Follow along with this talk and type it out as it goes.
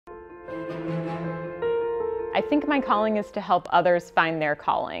I think my calling is to help others find their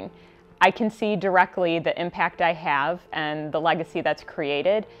calling. I can see directly the impact I have and the legacy that's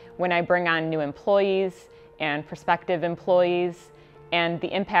created when I bring on new employees and prospective employees and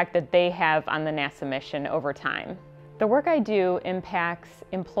the impact that they have on the NASA mission over time. The work I do impacts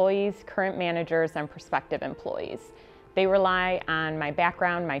employees, current managers, and prospective employees. They rely on my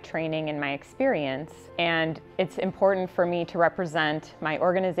background, my training, and my experience, and it's important for me to represent my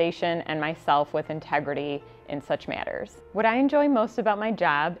organization and myself with integrity in such matters. What I enjoy most about my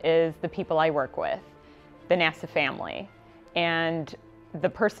job is the people I work with, the NASA family, and the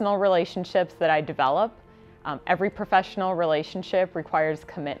personal relationships that I develop. Every professional relationship requires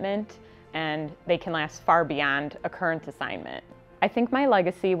commitment, and they can last far beyond a current assignment. I think my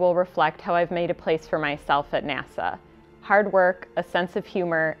legacy will reflect how I've made a place for myself at NASA. Hard work, a sense of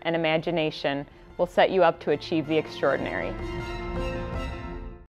humor, and imagination will set you up to achieve the extraordinary.